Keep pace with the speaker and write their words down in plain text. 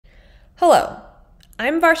Hello,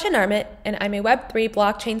 I'm Varsha Narmit, and I'm a Web3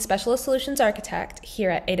 Blockchain Specialist Solutions Architect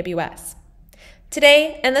here at AWS.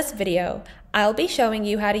 Today, in this video, I'll be showing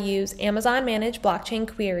you how to use Amazon Managed Blockchain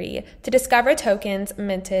Query to discover tokens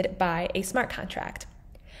minted by a smart contract.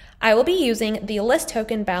 I will be using the List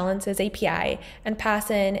Token Balances API and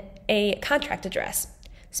pass in a contract address,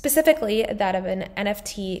 specifically that of an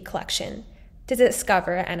NFT collection, to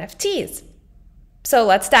discover NFTs. So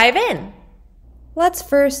let's dive in. Let's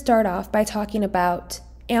first start off by talking about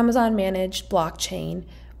Amazon Managed Blockchain,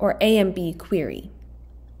 or AMB Query.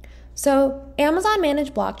 So Amazon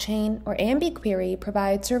Managed Blockchain, or AMB Query,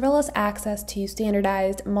 provides serverless access to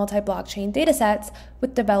standardized multi-blockchain datasets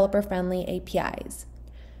with developer-friendly APIs.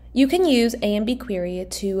 You can use AMB Query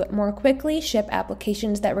to more quickly ship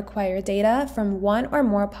applications that require data from one or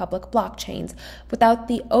more public blockchains without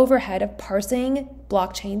the overhead of parsing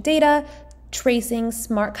blockchain data, tracing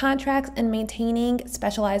smart contracts, and maintaining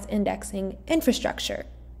specialized indexing infrastructure.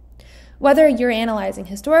 Whether you're analyzing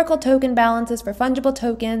historical token balances for fungible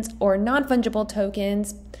tokens or non-fungible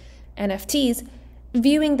tokens, NFTs,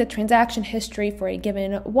 viewing the transaction history for a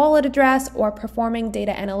given wallet address, or performing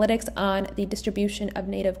data analytics on the distribution of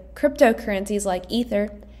native cryptocurrencies like Ether,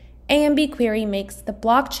 AMB Query makes the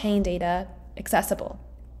blockchain data accessible.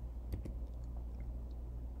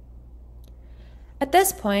 At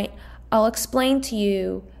this point, I'll explain to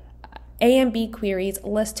you AMB Query's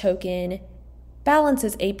List Token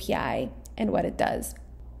Balances API and what it does.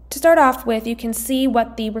 To start off with, you can see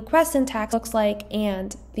what the request syntax looks like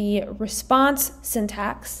and the response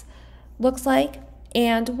syntax looks like.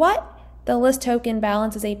 And what the List Token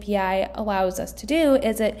Balances API allows us to do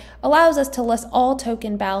is it allows us to list all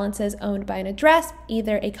token balances owned by an address,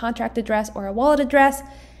 either a contract address or a wallet address.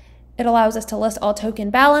 It allows us to list all token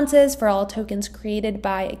balances for all tokens created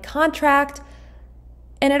by a contract,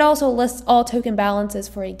 and it also lists all token balances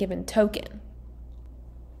for a given token.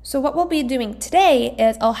 So what we'll be doing today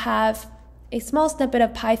is I'll have a small snippet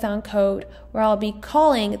of Python code where I'll be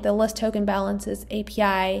calling the List Token Balances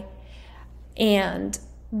API, and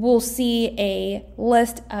we'll see a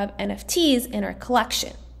list of NFTs in our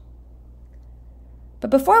collection. But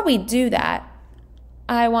before we do that,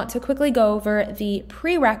 I want to quickly go over the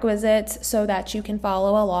prerequisites so that you can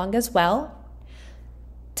follow along as well.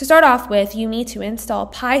 To start off with, you need to install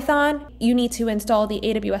Python. You need to install the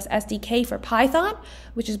AWS SDK for Python,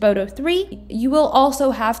 which is Boto 3. You will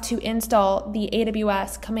also have to install the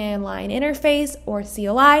AWS Command Line Interface, or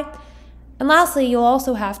CLI. And lastly, you'll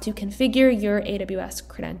also have to configure your AWS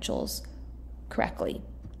credentials correctly.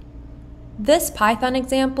 This Python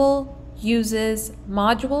example uses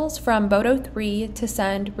modules from Boto 3 to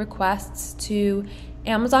send requests to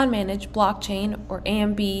Amazon Managed Blockchain, or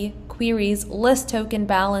AMB Query's List Token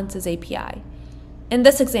Balances API. In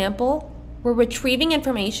this example, we're retrieving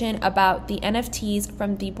information about the NFTs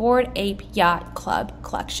from the Bored Ape Yacht Club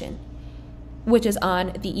collection, which is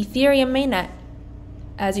on the Ethereum mainnet,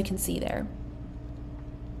 as you can see there.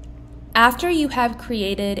 After you have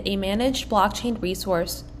created a managed blockchain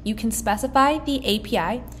resource, you can specify the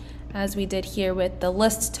API, as we did here with the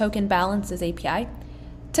List Token Balances API,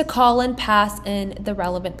 to call and pass in the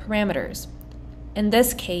relevant parameters. In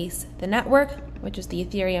this case, the network, which is the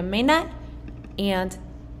Ethereum mainnet, and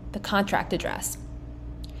the contract address.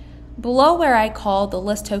 Below where I call the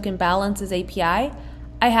List Token Balances API,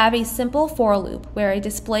 I have a simple for loop where I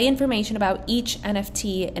display information about each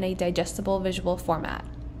NFT in a digestible visual format.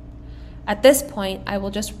 At this point, I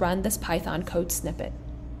will just run this Python code snippet.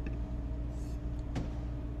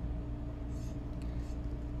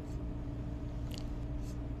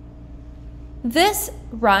 This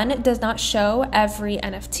run does not show every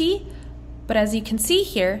NFT, but as you can see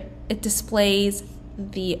here, it displays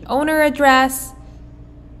the owner address,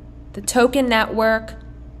 the token network,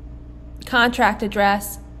 contract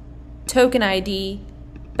address, token ID,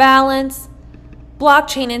 balance,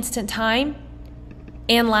 blockchain instant time,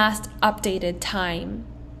 and last updated time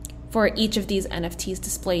for each of these NFTs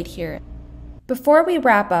displayed here. Before we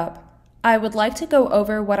wrap up, I would like to go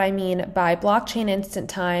over what I mean by blockchain instant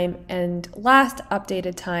time and last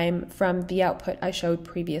updated time from the output I showed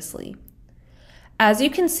previously. As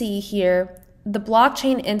you can see here, the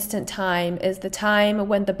blockchain instant time is the time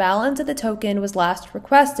when the balance of the token was last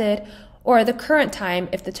requested, or the current time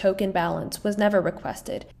if the token balance was never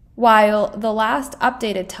requested, while the last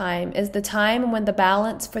updated time is the time when the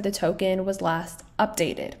balance for the token was last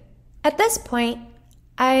updated. At this point,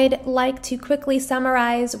 I'd like to quickly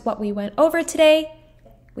summarize what we went over today.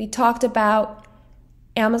 We talked about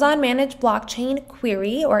Amazon Managed Blockchain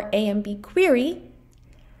Query, or AMB Query.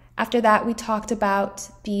 After that, we talked about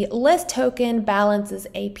the List Token Balances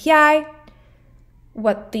API,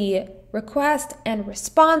 what the request and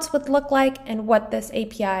response would look like and what this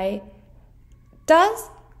API does.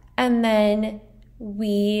 And then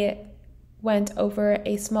we went over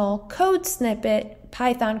a small code snippet,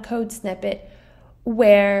 Python code snippet,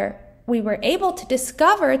 where we were able to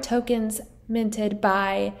discover tokens minted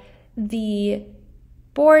by the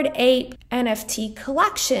Bored Ape NFT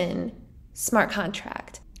collection smart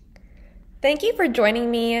contract. Thank you for joining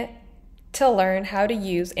me to learn how to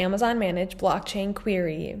use Amazon Managed Blockchain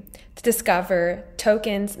Query to discover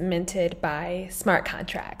tokens minted by smart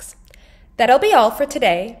contracts. That'll be all for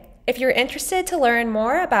today. If you're interested to learn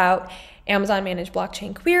more about Amazon Managed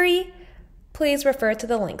Blockchain Query, please refer to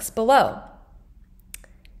the links below.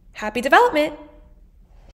 Happy development!